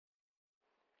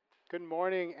Good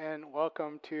morning and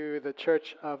welcome to the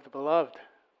Church of the Beloved.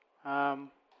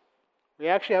 We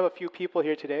actually have a few people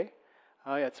here today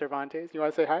at Cervantes. You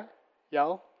want to say hi?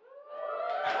 Yell.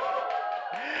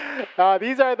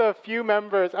 These are a few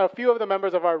of the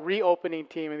members of our reopening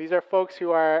team, and these are folks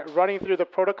who are running through the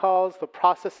protocols, the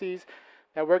processes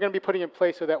that we're going to be putting in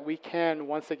place so that we can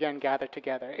once again gather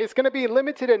together. It's going to be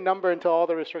limited in number until all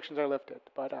the restrictions are lifted,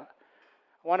 but I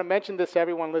want to mention this to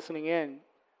everyone listening in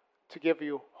to give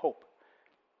you hope.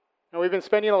 Now, we've been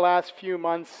spending the last few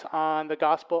months on the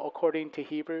gospel according to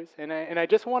Hebrews, and I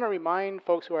just want to remind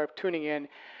folks who are tuning in,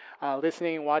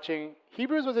 listening and watching,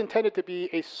 Hebrews was intended to be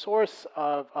a source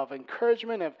of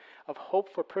encouragement, of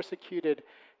hope for persecuted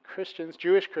Christians,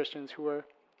 Jewish Christians who were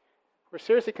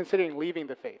seriously considering leaving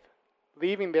the faith,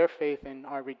 leaving their faith in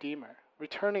our Redeemer,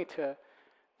 returning to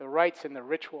the rites and the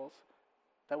rituals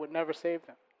that would never save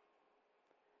them.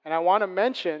 And I want to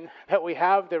mention that we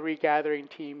have the regathering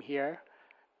team here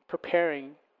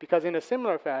preparing, because in a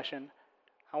similar fashion,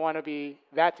 I want to be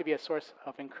a source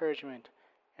of encouragement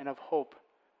and of hope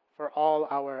for all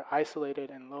our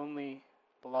isolated and lonely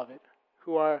beloved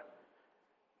who are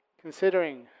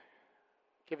considering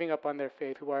giving up on their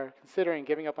faith, who are considering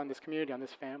giving up on this community, on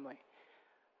this family.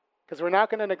 Because we're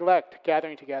not going to neglect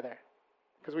gathering together,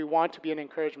 because we want to be an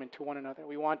encouragement to one another.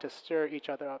 We want to stir each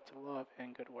other up to love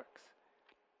and good works.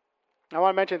 I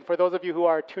want to mention, for those of you who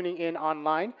are tuning in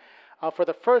online, for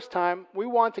the first time, we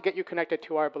want to get you connected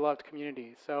to our beloved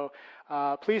community. So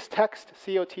please text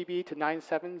COTB to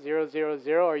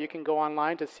 97000, or you can go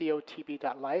online to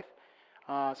cotb.life.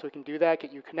 So we can do that,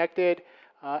 get you connected,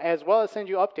 as well as send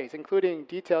you updates, including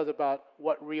details about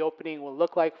what reopening will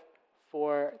look like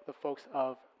for the folks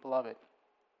of Beloved.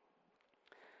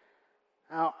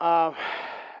 Now,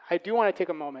 I do want to take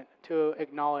a moment to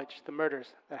acknowledge the murders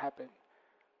that happened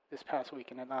this past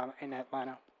week in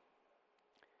Atlanta.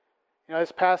 You know,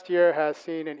 this past year has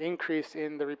seen an increase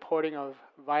in the reporting of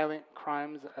violent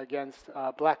crimes against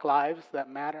Black lives that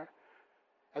matter,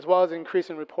 as well as an increase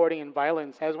in reporting in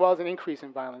violence, as well as an increase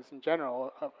in violence in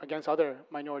general against other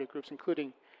minority groups,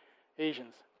 including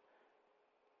Asians.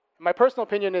 My personal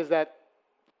opinion is that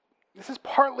this is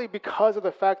partly because of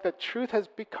the fact that truth has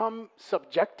become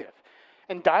subjective,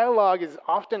 and dialogue is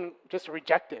often just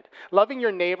rejected. Loving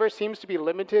your neighbor seems to be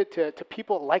limited to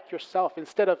people like yourself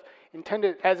instead of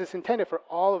intended for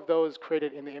all of those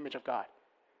created in the image of God.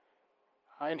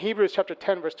 In Hebrews chapter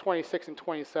 10, verse 26 and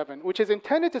 27, which is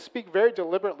intended to speak very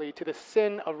deliberately to the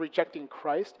sin of rejecting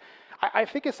Christ, I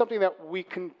think it's something that we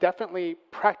can definitely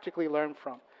practically learn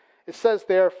from. It says,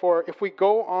 therefore, if we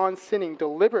go on sinning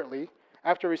deliberately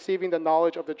after receiving the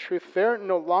knowledge of the truth, there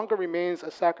no longer remains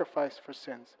a sacrifice for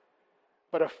sins,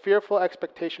 but a fearful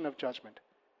expectation of judgment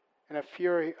and a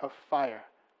fury of fire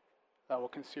that will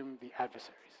consume the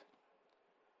adversaries.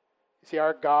 You see,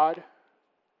 our God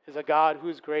is a God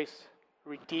whose grace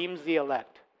redeems the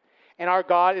elect. And our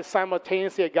God is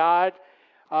simultaneously a God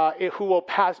who will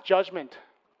pass judgment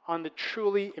on the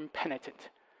truly impenitent.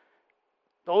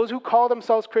 Those who call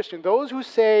themselves Christian, those who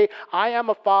say, I am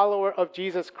a follower of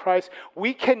Jesus Christ,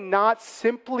 we cannot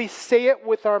simply say it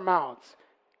with our mouths.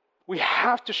 We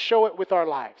have to show it with our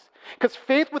lives. Because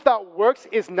faith without works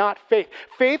is not faith.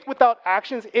 Faith without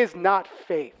actions is not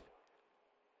faith.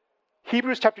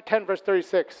 Hebrews chapter 10, verse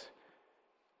 36,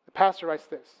 the pastor writes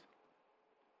this: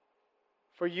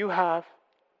 for you have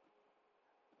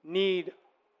need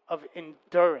of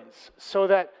endurance, so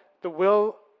that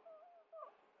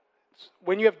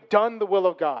when you have done the will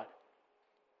of God,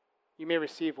 you may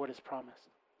receive what is promised.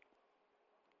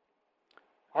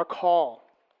 Our call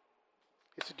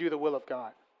is to do the will of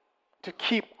God, to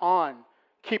keep on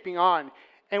keeping on.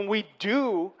 And we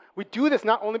do this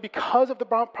not only because of the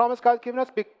promise God's given us,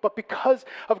 but because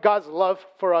of God's love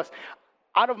for us.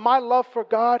 Out of my love for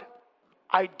God,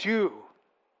 I do,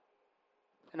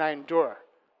 and I endure.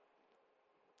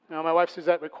 Now, my wife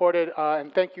Suzette recorded,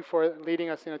 and thank you for leading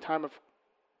us in a time of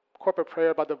corporate prayer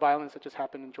about the violence that just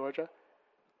happened in Georgia.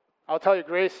 I'll tell you,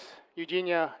 Grace,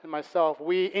 Eugenia, and myself,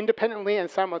 we independently and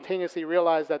simultaneously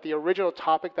realized that the original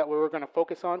topic that we were going to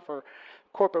focus on for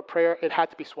corporate prayer, it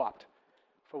had to be swapped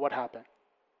for what happened.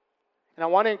 And I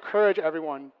want to encourage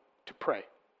everyone to pray,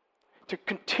 to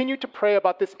continue to pray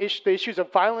about the issues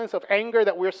of violence, of anger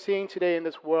that we're seeing today in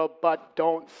this world, but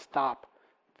don't stop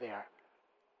there.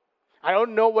 I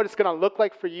don't know what it's going to look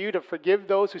like for you to forgive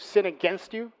those who sin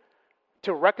against you,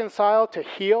 to reconcile, to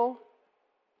heal,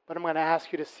 but I'm going to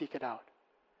ask you to seek it out.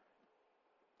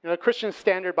 You know, the Christian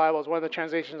Standard Bible is one of the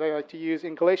translations I like to use.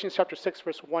 In Galatians chapter 6,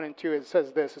 verse 1 and 2, it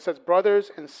says this. It says,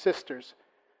 brothers and sisters,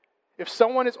 if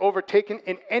someone is overtaken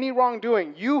in any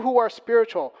wrongdoing, you who are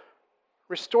spiritual,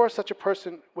 Restore such a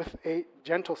person with a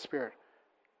gentle spirit,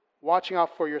 watching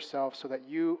out for yourselves so that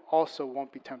you also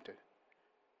won't be tempted.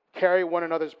 Carry one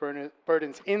another's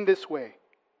burdens. In this way,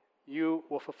 you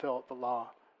will fulfill the law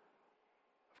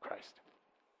of Christ.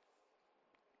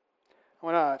 I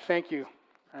want to thank you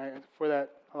for that,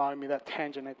 allowing me that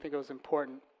tangent. I think it was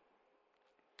important.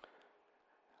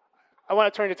 I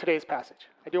want to turn to today's passage.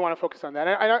 I do want to focus on that.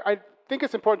 I think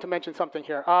it's important to mention something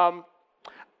here.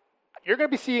 You're going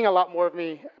to be seeing a lot more of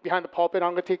me behind the pulpit.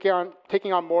 I'm going to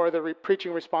taking on more of the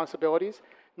preaching responsibilities.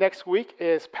 Next week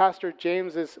is Pastor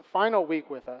James's final week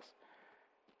with us.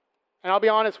 And I'll be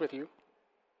honest with you,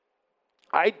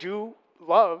 I do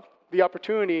love the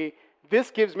opportunity this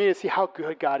gives me to see how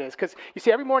good God is. Because you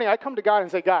see, every morning I come to God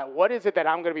and say, God, what is it that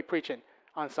I'm going to be preaching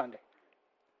on Sunday?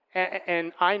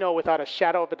 And I know without a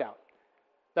shadow of a doubt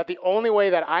that the only way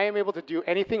that I am able to do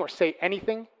anything or say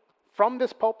anything from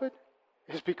this pulpit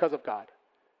is because of God.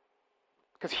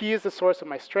 Because He is the source of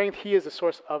my strength. He is the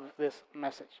source of this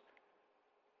message.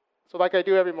 So like I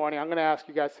do every morning, I'm going to ask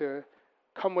you guys to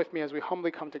come with me as we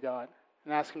humbly come to God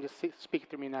and ask Him to speak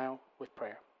through me now with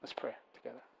prayer. Let's pray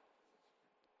together.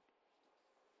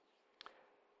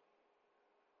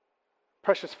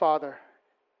 Precious Father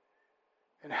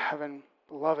in heaven,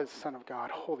 beloved Son of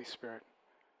God, Holy Spirit,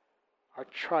 our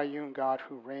triune God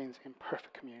who reigns in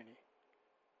perfect community,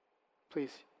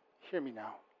 please hear me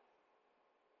now.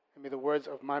 And may the words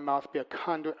of my mouth be a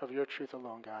conduit of your truth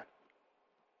alone, God.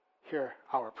 Hear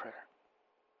our prayer.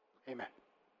 Amen.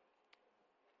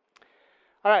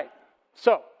 All right,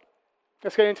 so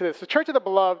let's get into this. The Church of the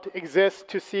Beloved exists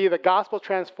to see the gospel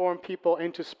transform people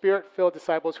into spirit-filled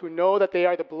disciples who know that they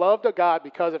are the beloved of God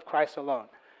because of Christ alone.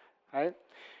 Right?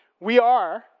 We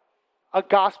are a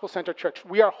gospel-centered church.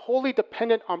 We are wholly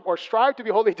dependent on, or strive to be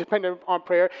wholly dependent on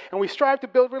prayer, and we strive to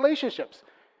build relationships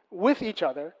with each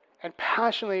other and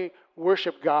passionately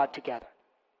worship God together.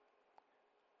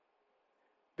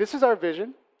 This is our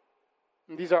vision,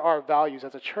 and these are our values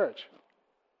as a church.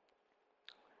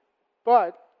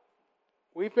 But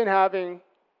we've been having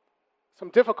some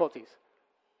difficulties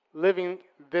living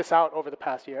this out over the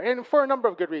past year, and for a number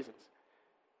of good reasons.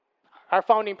 Our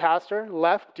founding pastor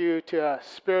left due to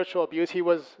spiritual abuse. He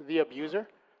was the abuser.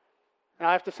 And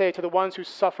I have to say, to the ones who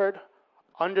suffered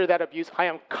under that abuse, I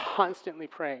am constantly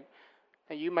praying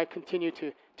that you might continue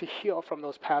to heal from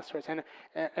those pastors.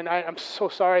 And I am so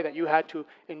sorry that you had to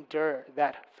endure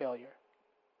that failure.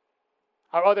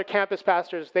 Our other campus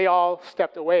pastors, they all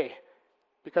stepped away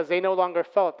because they no longer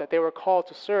felt that they were called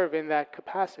to serve in that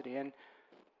capacity. And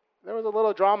there was a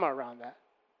little drama around that.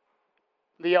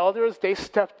 The elders, they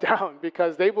stepped down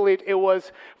because they believed it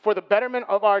was for the betterment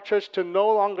of our church to no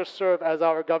longer serve as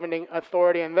our governing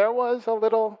authority. And there was a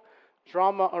little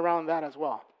drama around that as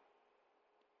well.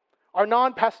 Our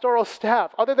non-pastoral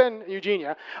staff, other than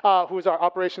Eugenia, who's our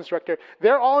operations director,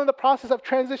 they're all in the process of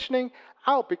transitioning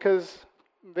out because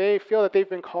they feel that they've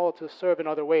been called to serve in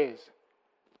other ways.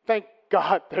 Thank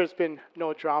God there's been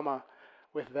no drama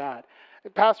with that.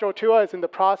 Pastor Otua is in the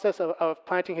process of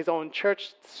planting his own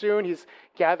church soon. He's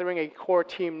gathering a core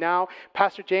team now.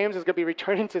 Pastor James is going to be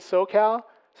returning to SoCal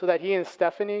so that he and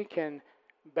Stephanie can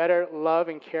better love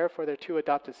and care for their two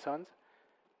adopted sons.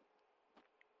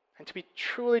 And to be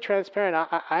truly transparent,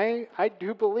 I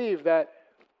do believe that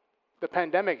the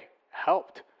pandemic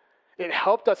helped. It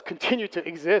helped us continue to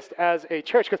exist as a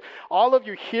church because all of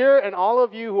you here and all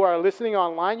of you who are listening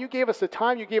online, you gave us the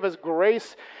time, you gave us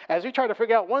grace as we try to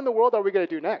figure out what in the world are we going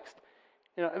to do next.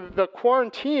 You know, the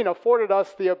quarantine afforded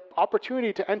us the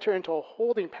opportunity to enter into a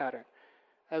holding pattern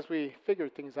as we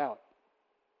figured things out.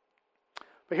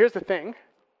 But here's the thing.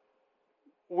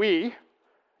 We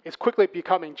is quickly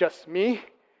becoming just me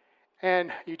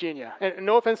and Eugenia. And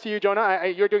no offense to you, Jonah,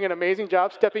 you're doing an amazing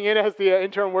job stepping in as the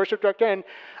interim worship director. And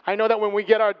I know that when we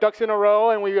get our ducks in a row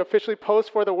and we officially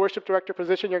post for the worship director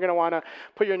position, you're going to want to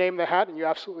put your name in the hat, and you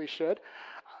absolutely should.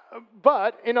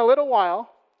 But in a little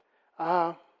while,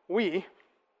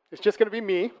 it's just going to be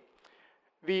me,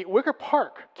 the Wicker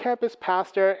Park campus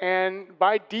pastor, and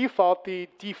by default, the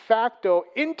de facto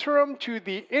interim to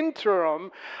the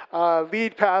interim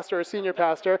lead pastor or senior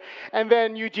pastor, and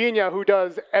then Eugenia, who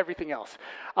does everything else.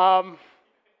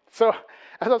 So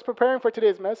as I was preparing for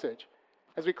today's message,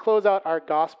 as we close out our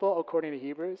Gospel according to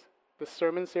Hebrews, the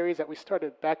sermon series that we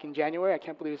started back in January, I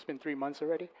can't believe it's been 3 months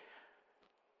already,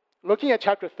 looking at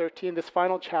chapter 13, this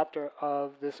final chapter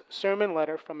of this sermon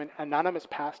letter from an anonymous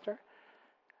pastor,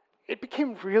 it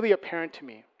became really apparent to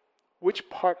me which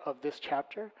part of this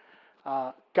chapter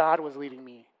God was leading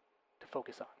me to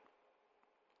focus on.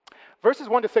 Verses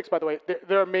 1 to 6, by the way,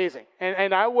 they're amazing.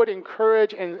 And I would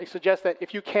encourage and suggest that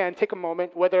if you can, take a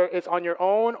moment, whether it's on your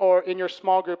own or in your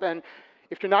small group. And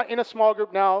if you're not in a small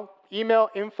group now, email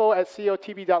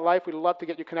info@cotb.life. We'd love to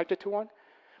get you connected to one.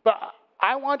 But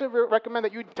I want to recommend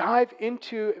that you dive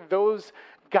into those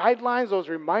guidelines, those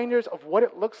reminders of what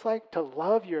it looks like to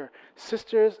love your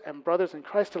sisters and brothers in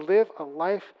Christ, to live a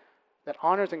life that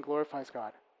honors and glorifies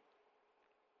God.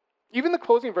 Even the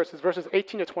closing verses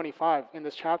 18 to 25 in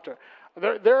this chapter,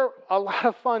 they're a lot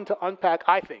of fun to unpack,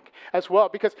 I think, as well.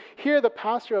 Because here the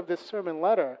pastor of this sermon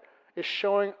letter is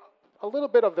showing a little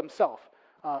bit of themselves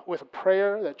with a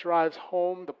prayer that drives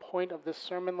home the point of this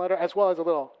sermon letter, as well as a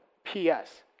little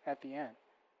P.S. at the end.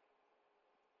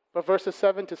 But verses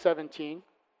 7 to 17,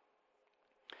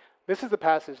 this is the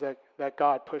passage that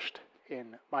God pushed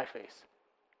in my face.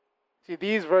 See,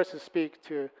 these verses speak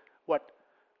to what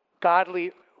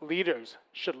godly leaders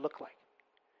should look like.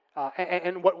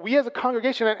 And what we as a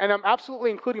congregation, and I'm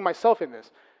absolutely including myself in this,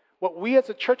 what we as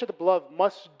a Church of the Beloved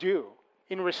must do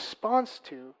in response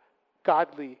to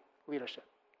godly leadership.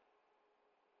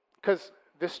 Because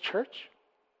this church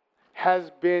has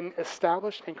been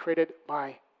established and created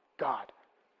by God.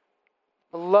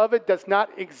 Beloved does not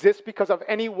exist because of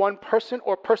any one person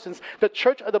or persons. The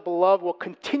Church of the Beloved will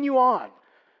continue on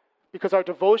because our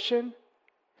devotion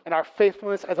and our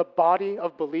faithfulness as a body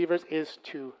of believers is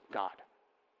to God.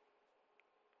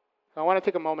 So I want to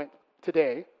take a moment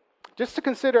today just to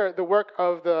consider the work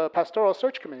of the Pastoral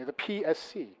Search Committee, the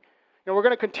PSC. We're going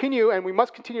to continue, and we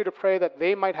must continue to pray that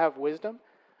they might have wisdom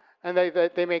and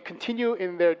that they may continue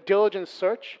in their diligent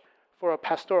search for a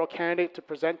pastoral candidate to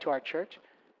present to our church.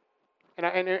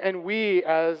 And we,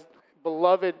 as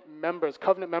beloved members,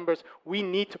 covenant members, we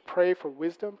need to pray for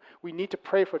wisdom. We need to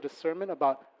pray for discernment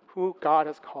about who God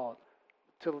has called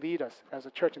to lead us as a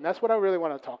church. And that's what I really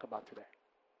want to talk about today.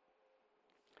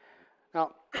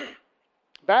 Now,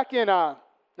 back in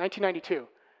 1992,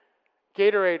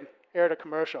 Gatorade aired a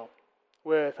commercial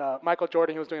with Michael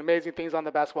Jordan. He was doing amazing things on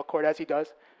the basketball court, as he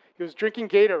does. He was drinking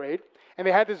Gatorade, and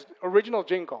they had this original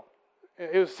jingle.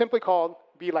 It was simply called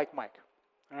Be Like Mike.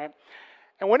 All right?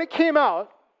 And when it came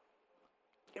out,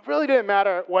 it really didn't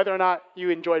matter whether or not you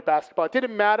enjoyed basketball. It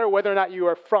didn't matter whether or not you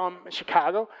were from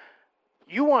Chicago.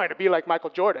 You wanted to be like Michael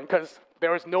Jordan because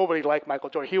there was nobody like Michael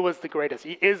Jordan. He was the greatest.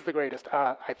 He is the greatest,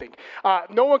 I think.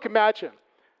 No one can match him.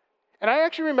 And I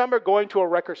actually remember going to a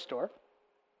record store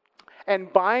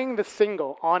and buying the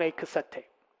single on a cassette tape.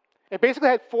 It basically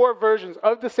had 4 versions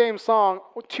of the same song,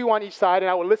 2 on each side, and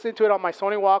I would listen to it on my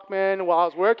Sony Walkman while I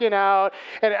was working out.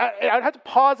 And I'd have to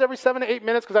pause every 7 to 8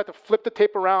 minutes because I had to flip the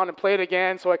tape around and play it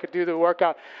again so I could do the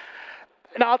workout.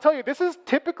 Now, I'll tell you, this is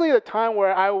typically the time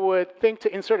where I would think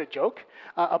to insert a joke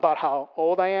about how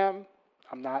old I am.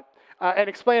 I'm not. And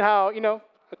explain how,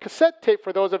 a cassette tape,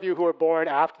 for those of you who were born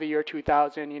after the year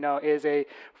 2000, is a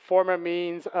former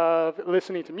means of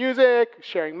listening to music,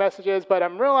 sharing messages. But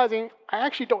I'm realizing I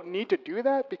actually don't need to do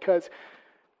that because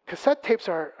cassette tapes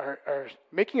are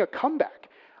making a comeback.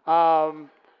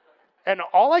 And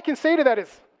all I can say to that is,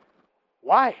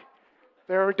 why?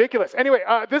 They're ridiculous. Anyway,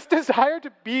 this desire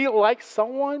to be like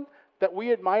someone that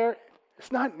we admire,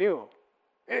 it's not new.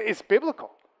 It's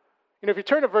biblical. If you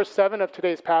turn to verse 7 of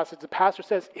today's passage, the pastor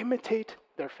says, imitate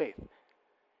their faith.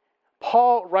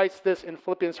 Paul writes this in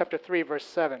Philippians chapter 3, verse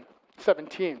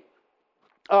 17.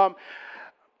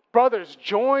 Brothers,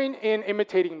 join in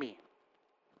imitating me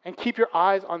and keep your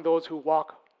eyes on those who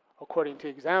walk according to the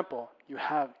example you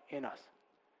have in us.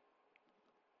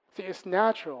 See, it's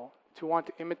natural to want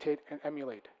to imitate and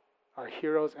emulate our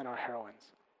heroes and our heroines.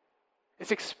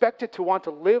 It's expected to want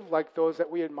to live like those that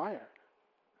we admire.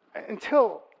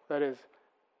 Until, that is,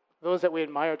 those that we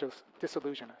admire just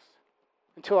disillusion us.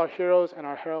 Until our heroes and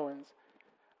our heroines,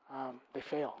 they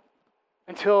fail.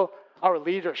 Until our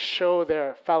leaders show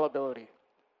their fallibility.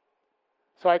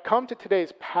 So I come to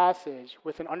today's passage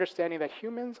with an understanding that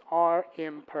humans are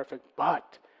imperfect,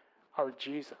 but our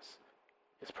Jesus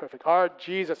is perfect. Our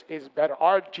Jesus is better.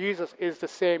 Our Jesus is the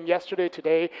same yesterday,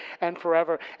 today, and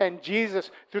forever. And Jesus,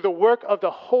 through the work of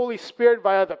the Holy Spirit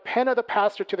via the pen of the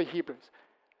pastor to the Hebrews,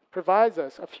 provides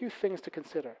us a few things to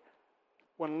consider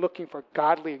when looking for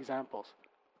godly examples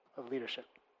of leadership.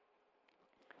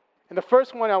 And the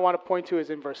first one I want to point to is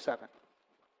in verse 7.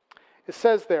 It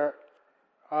says there,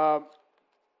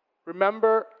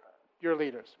 remember your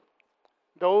leaders,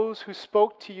 those who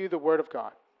spoke to you the word of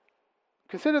God.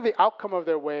 Consider the outcome of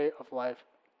their way of life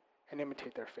and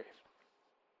imitate their faith.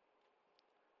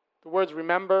 The words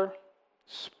remember,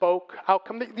 spoke,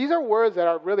 outcome, these are words that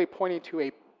are really pointing to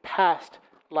a past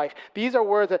life. These are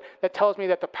words that tells me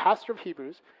that the pastor of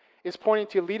Hebrews is pointing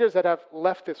to leaders that have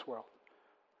left this world.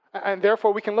 And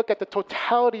therefore, we can look at the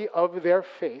totality of their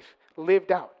faith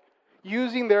lived out,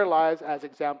 using their lives as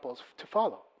examples to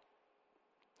follow.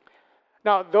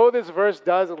 Now, though this verse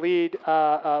does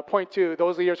point to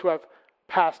those leaders who have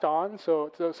passed on,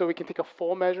 so we can take a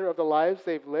full measure of the lives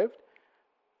they've lived,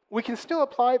 we can still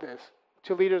apply this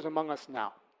to leaders among us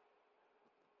now.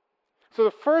 So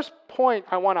the first point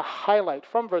I want to highlight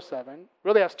from verse 7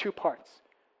 really has two parts.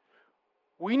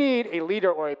 We need a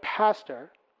leader or a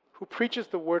pastor who preaches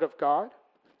the word of God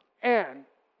and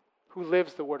who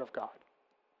lives the word of God.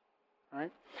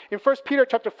 Right? In 1 Peter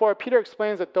chapter 4, Peter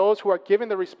explains that those who are given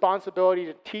the responsibility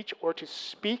to teach or to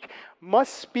speak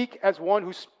must speak as one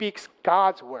who speaks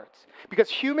God's words. Because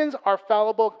humans are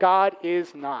fallible, God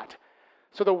is not.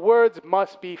 So the words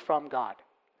must be from God.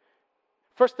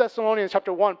 1 Thessalonians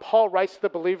chapter 1, Paul writes to the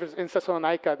believers in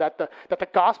Thessalonica that the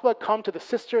gospel had come to the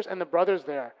sisters and the brothers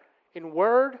there in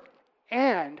word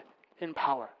and in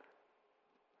power.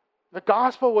 The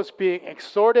gospel was being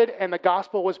exhorted and the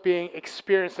gospel was being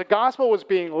experienced. The gospel was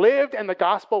being lived and the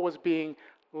gospel was being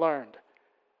learned.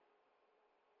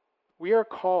 We are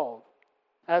called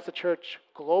as a church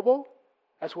global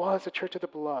as well as the church of the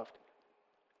beloved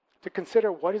to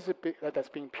consider what is it that's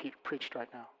being preached right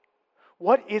now.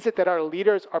 What is it that our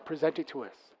leaders are presenting to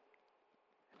us?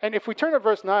 And if we turn to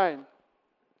verse 9,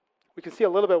 we can see a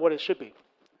little bit what it should be.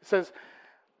 It says,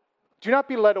 "Do not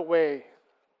be led away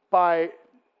by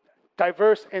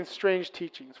diverse and strange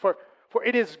teachings, for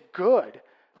it is good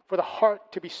for the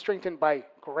heart to be strengthened by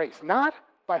grace, not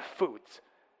by foods,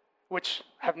 which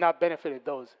have not benefited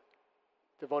those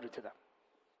devoted to them."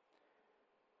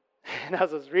 And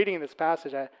as I was reading this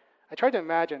passage, I tried to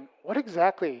imagine what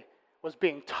exactly was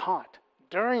being taught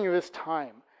during this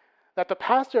time that the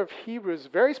pastor of Hebrews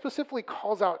very specifically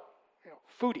calls out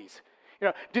foodies.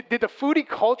 Did the foodie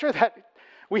culture that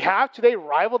we have today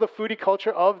rival the foodie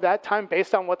culture of that time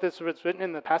based on what this was written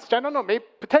in the passage? I don't know, maybe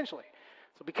potentially.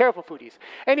 So be careful, foodies.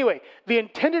 Anyway, the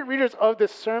intended readers of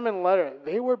this sermon letter,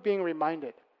 they were being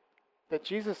reminded that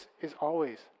Jesus is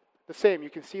always the same. You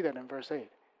can see that in verse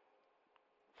 8.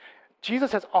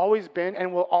 Jesus has always been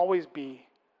and will always be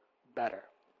better.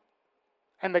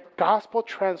 And the gospel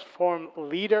transformed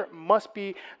leader must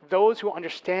be those who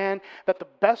understand that the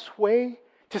best way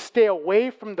to stay away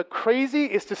from the crazy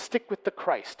is to stick with the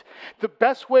Christ. The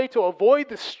best way to avoid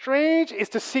the strange is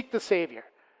to seek the Savior.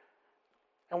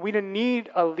 And we need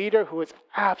a leader who is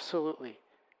absolutely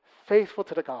faithful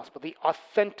to the gospel, the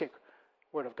authentic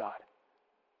word of God.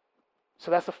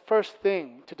 So that's the first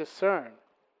thing to discern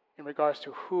in regards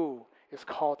to who is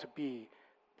called to be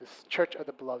this church of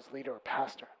the beloved's leader or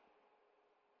pastor.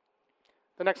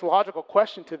 The next logical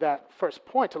question to that first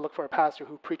point, to look for a pastor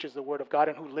who preaches the word of God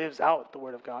and who lives out the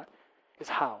word of God, is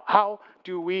how? How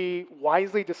do we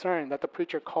wisely discern that the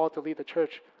preacher called to lead the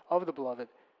church of the beloved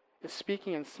is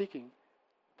speaking and seeking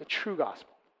the true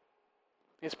gospel,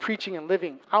 is preaching and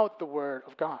living out the word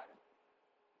of God?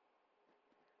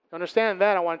 To understand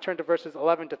that, I want to turn to verses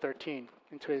 11 to 13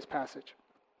 in today's passage.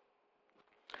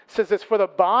 It says this, "For the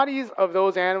bodies of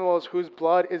those animals whose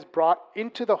blood is brought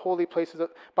into the holy places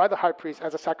by the high priest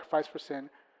as a sacrifice for sin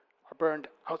are burned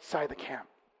outside the camp.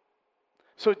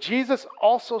 So Jesus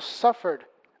also suffered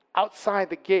outside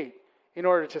the gate in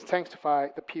order to sanctify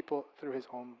the people through his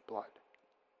own blood.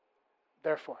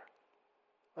 Therefore,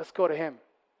 let's go to him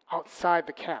outside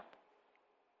the camp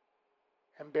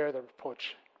and bear the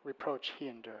reproach he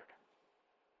endured."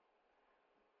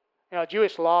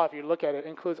 Jewish law, if you look at it,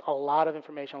 includes a lot of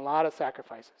information, a lot of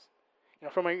sacrifices.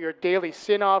 From your daily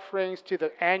sin offerings to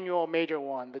the annual major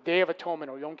one, the Day of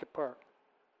Atonement or Yom Kippur.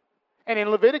 And in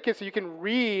Leviticus, you can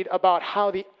read about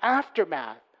how the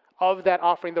aftermath of that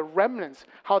offering, the remnants,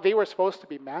 how they were supposed to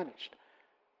be managed.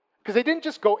 Because they didn't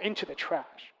just go into the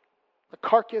trash. The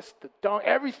carcass, the dung,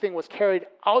 everything was carried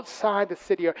outside the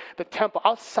city or the temple,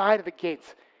 outside of the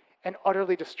gates, and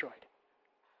utterly destroyed.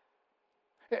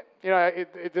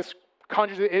 This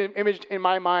conjures an image in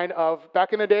my mind of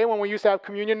back in the day when we used to have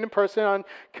communion in person on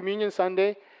Communion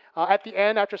Sunday. At the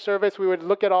end, after service, we would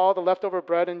look at all the leftover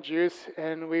bread and juice,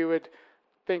 and we would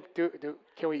think,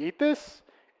 can we eat this?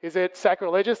 Is it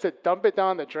sacrilegious to dump it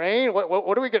down the drain?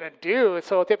 What are we going to do?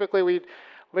 So typically, we'd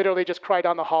literally just cry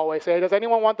down the hallway, say, "Does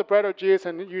anyone want the bread or juice?"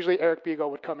 And usually Eric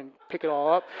Beagle would come and pick it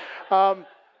all up.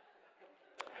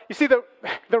 You see,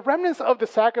 the remnants of the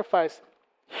sacrifice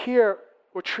here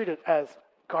were treated as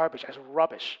garbage, as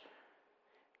rubbish.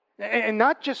 And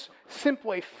not just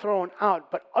simply thrown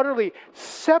out, but utterly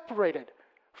separated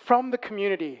from the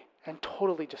community and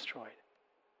totally destroyed.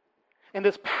 And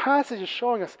this passage is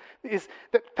showing us is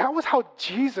that was how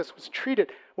Jesus was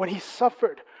treated when he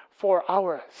suffered for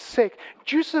our sake.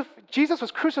 Jesus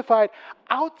was crucified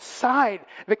outside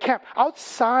the camp,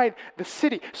 outside the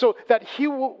city, so that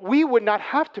we would not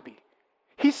have to be.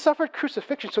 He suffered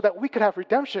crucifixion so that we could have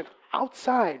redemption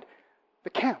outside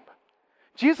the camp.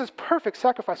 Jesus' perfect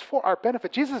sacrifice for our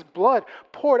benefit. Jesus' blood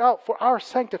poured out for our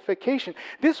sanctification.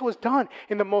 This was done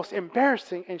in the most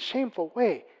embarrassing and shameful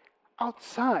way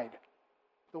outside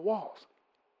the walls.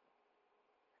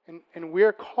 And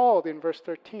we're called in verse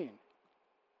 13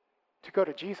 to go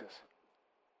to Jesus.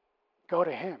 Go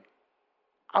to him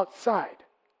outside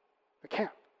the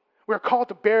camp. We're called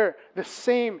to bear the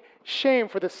same shame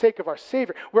for the sake of our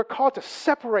Savior. We're called to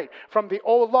separate from the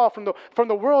old law, from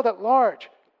the world at large.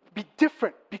 Be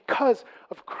different because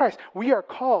of Christ. We are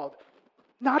called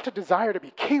not to desire to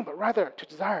be king, but rather to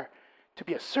desire to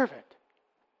be a servant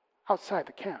outside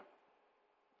the camp.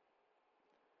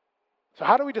 So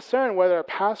how do we discern whether a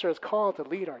pastor is called to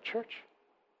lead our church?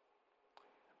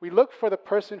 We look for the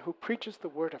person who preaches the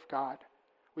word of God.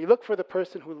 We look for the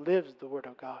person who lives the word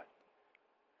of God.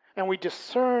 And we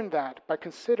discern that by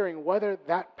considering whether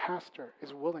that pastor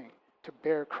is willing to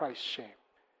bear Christ's shame.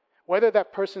 Whether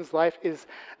that person's life is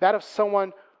that of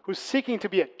someone who's seeking to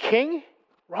be a king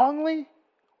wrongly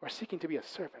or seeking to be a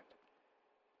servant.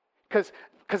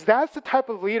 Because that's the type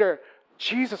of leader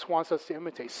Jesus wants us to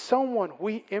imitate. Someone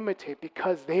we imitate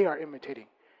because they are imitating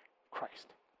Christ.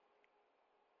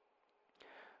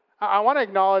 I want to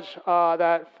acknowledge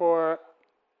that for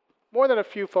more than a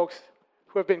few folks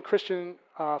who have been Christian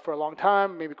for a long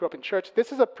time, maybe grew up in church,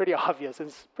 this is a pretty obvious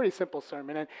and pretty simple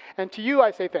sermon. And to you, I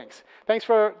say thanks. Thanks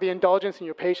for the indulgence and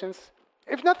your patience.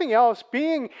 If nothing else,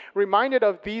 being reminded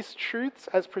of these truths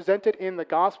as presented in the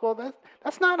gospel,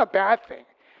 that's not a bad thing.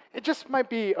 It just might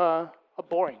be a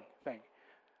boring thing.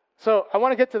 So I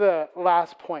want to get to the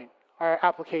last point, our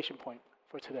application point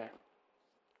for today.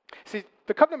 See,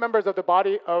 the covenant members of the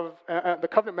body of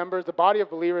the body of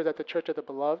believers at the Church of the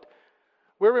Beloved,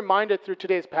 we're reminded through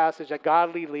today's passage that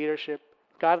godly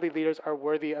leaders are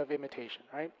worthy of imitation,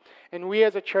 right? And we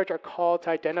as a church are called to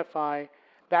identify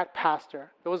that pastor,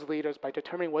 those leaders, by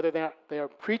determining whether they are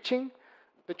preaching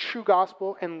the true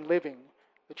gospel and living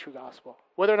the true gospel,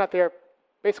 whether or not they're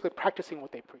basically practicing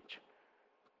what they preach.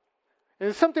 And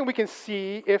it's something we can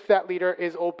see if that leader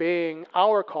is obeying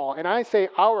our call. And I say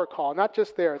our call, not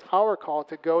just theirs, our call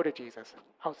to go to Jesus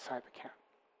outside the camp.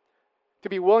 To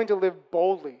be willing to live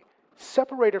boldly,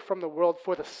 separated from the world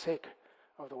for the sake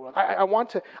of the world. I want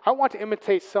to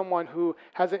imitate someone who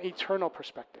has an eternal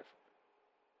perspective,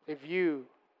 a view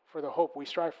for the hope we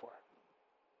strive for.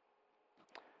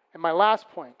 And my last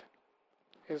point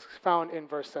is found in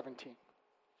verse 17.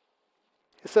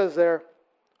 It says there,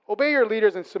 obey your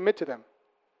leaders and submit to them,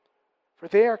 for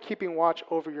they are keeping watch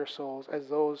over your souls as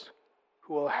those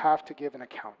who will have to give an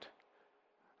account.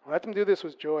 Let them do this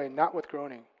with joy, not with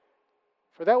groaning,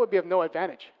 for that would be of no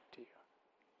advantage to you.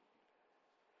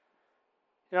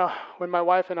 You know, when my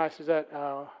wife and I, Suzette,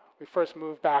 we first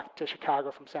moved back to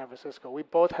Chicago from San Francisco, we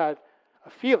both had a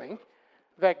feeling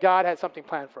that God had something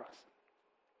planned for us.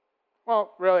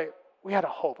 Well, really, we had a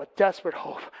hope, a desperate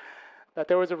hope, that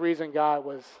there was a reason God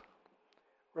was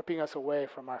ripping us away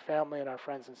from our family and our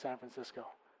friends in San Francisco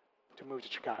to move to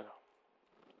Chicago.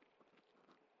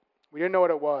 We didn't know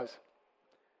what it was,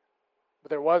 but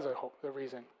there was a hope, a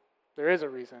reason. There is a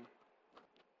reason.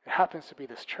 It happens to be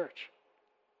this church.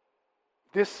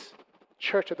 This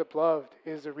Church of the Beloved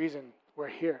is the reason we're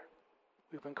here.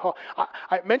 We've been called.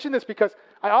 I mention this because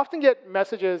I often get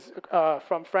messages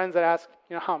from friends that ask,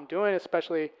 how I'm doing,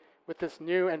 especially with this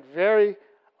new and very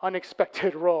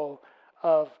unexpected role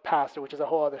of pastor, which is a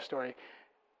whole other story.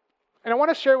 And I want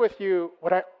to share with you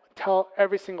what I tell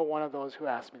every single one of those who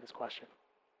ask me this question.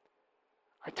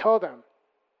 I tell them,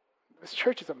 this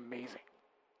church is amazing.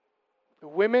 The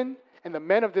women and the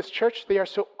men of this church, they are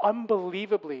so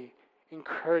unbelievably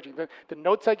encouraging. The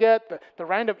notes I get, the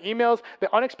random emails,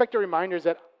 the unexpected reminders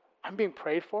that I'm being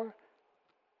prayed for.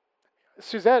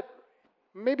 Suzette,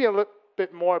 maybe a little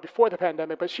bit more before the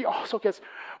pandemic, but she also gets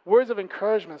words of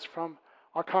encouragement from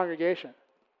our congregation.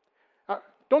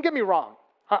 Don't get me wrong.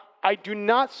 I do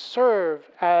not serve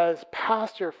as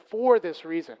pastor for this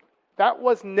reason. That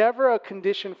was never a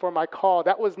condition for my call.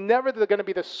 That was never going to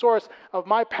be the source of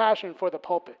my passion for the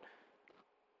pulpit.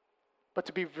 But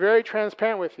to be very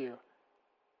transparent with you,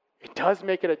 it does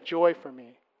make it a joy for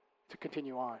me to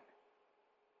continue on.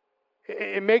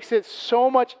 It makes it so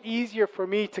much easier for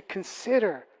me to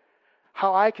consider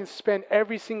how I can spend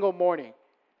every single morning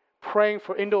praying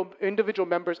for individual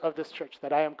members of this church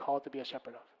that I am called to be a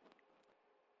shepherd of.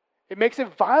 It makes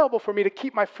it viable for me to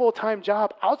keep my full-time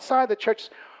job outside the church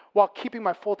while keeping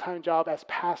my full-time job as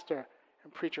pastor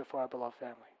and preacher for our beloved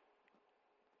family.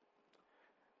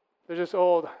 There's this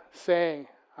old saying,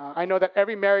 I know that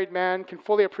every married man can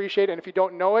fully appreciate, and if you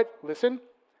don't know it, listen,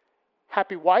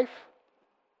 happy wife,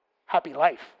 happy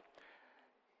life.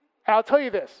 And I'll tell you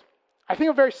this, I think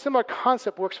a very similar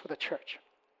concept works for the church.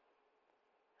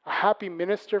 A happy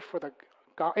minister for the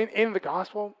in the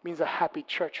gospel means a happy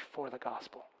church for the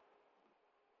gospel.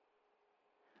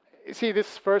 You see,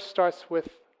 this verse starts with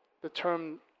the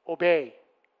term obey,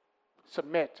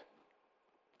 submit.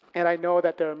 And I know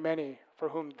that there are many for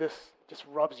whom this just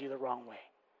rubs you the wrong way.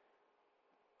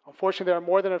 Unfortunately, there are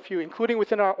more than a few, including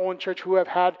within our own church, who have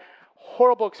had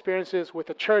horrible experiences with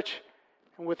the church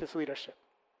and with its leadership.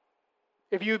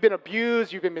 If you've been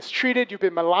abused, you've been mistreated, you've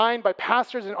been maligned by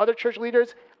pastors and other church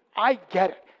leaders, I get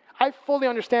it. I fully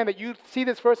understand that you see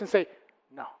this verse and say,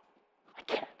 no, I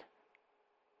can't.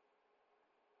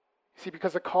 See,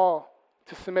 because the call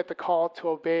to submit, the call to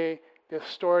obey the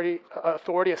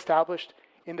authority established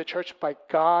in the church by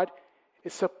God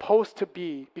is supposed to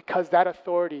be because that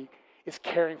authority is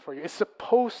caring for you.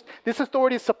 This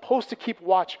authority is supposed to keep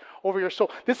watch over your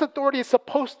soul. This authority is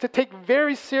supposed to take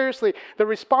very seriously the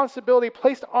responsibility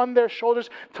placed on their shoulders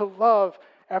to love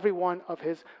every one of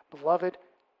his beloved,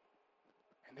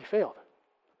 and they failed.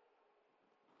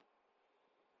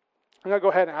 I'm going to go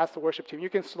ahead and ask the worship team.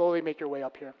 You can slowly make your way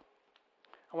up here.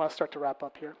 I want to start to wrap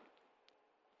up here.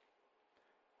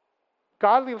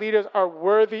 Godly leaders are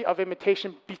worthy of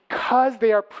imitation because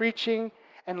they are preaching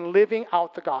and living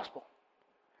out the gospel.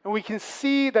 And we can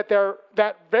see that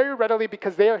very readily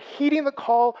because they are heeding the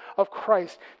call of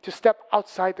Christ to step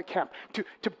outside the camp,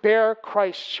 to bear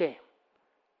Christ's shame.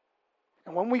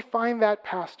 And when we find that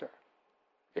pastor,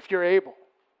 if you're able,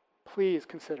 please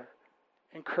consider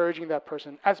encouraging that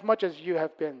person as much as you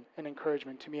have been an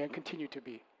encouragement to me and continue to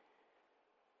be.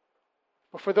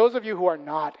 But for those of you who are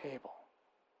not able,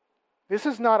 this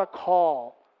is not a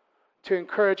call to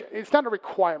encourage. It's not a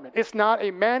requirement. It's not a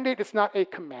mandate. It's not a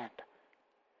command.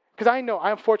 Because I know,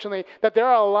 unfortunately, that there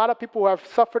are a lot of people who have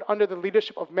suffered under the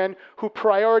leadership of men who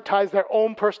prioritize their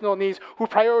own personal needs, who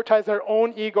prioritize their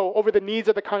own ego over the needs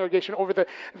of the congregation, over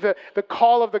the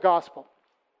call of the gospel.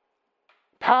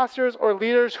 Pastors or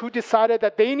leaders who decided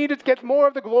that they needed to get more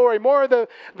of the glory, more of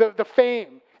the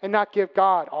fame, and not give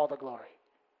God all the glory.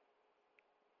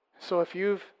 So if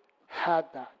you've had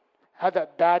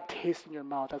that bad taste in your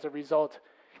mouth as a result,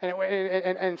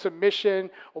 and submission,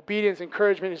 obedience,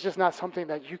 encouragement is just not something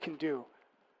that you can do,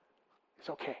 it's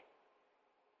okay.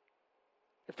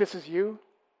 If this is you,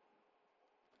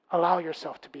 allow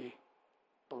yourself to be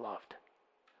beloved.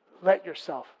 Let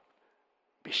yourself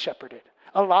be shepherded.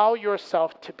 Allow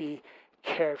yourself to be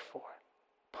cared for,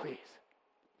 please.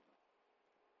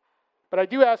 But I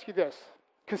do ask you this,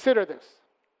 consider this.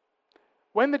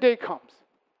 When the day comes,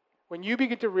 when you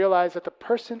begin to realize that the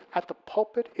person at the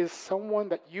pulpit is someone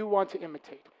that you want to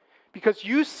imitate, because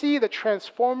you see the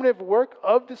transformative work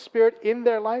of the Spirit in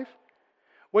their life,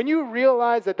 when you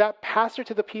realize that that pastor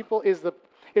to the people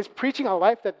is preaching a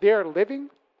life that they're living,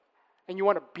 and you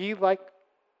want to be like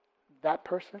that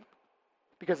person,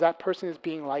 because that person is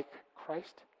being like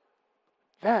Christ,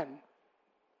 then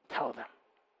tell them.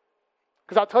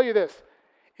 Because I'll tell you this,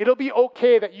 it'll be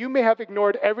okay that you may have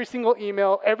ignored every single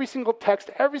email, every single text,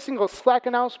 every single Slack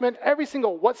announcement, every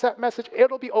single WhatsApp message.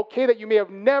 It'll be okay that you may have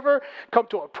never come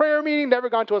to a prayer meeting, never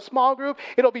gone to a small group.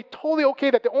 It'll be totally okay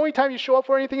that the only time you show up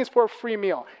for anything is for a free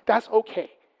meal. That's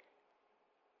okay.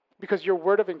 Because your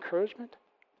word of encouragement,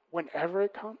 whenever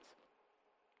it comes,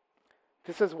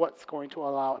 this is what's going to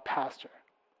allow a pastor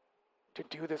to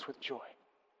do this with joy,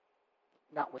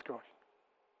 not with groaning.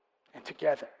 And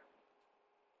together,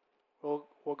 we'll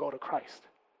go to Christ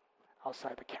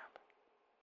outside the camp.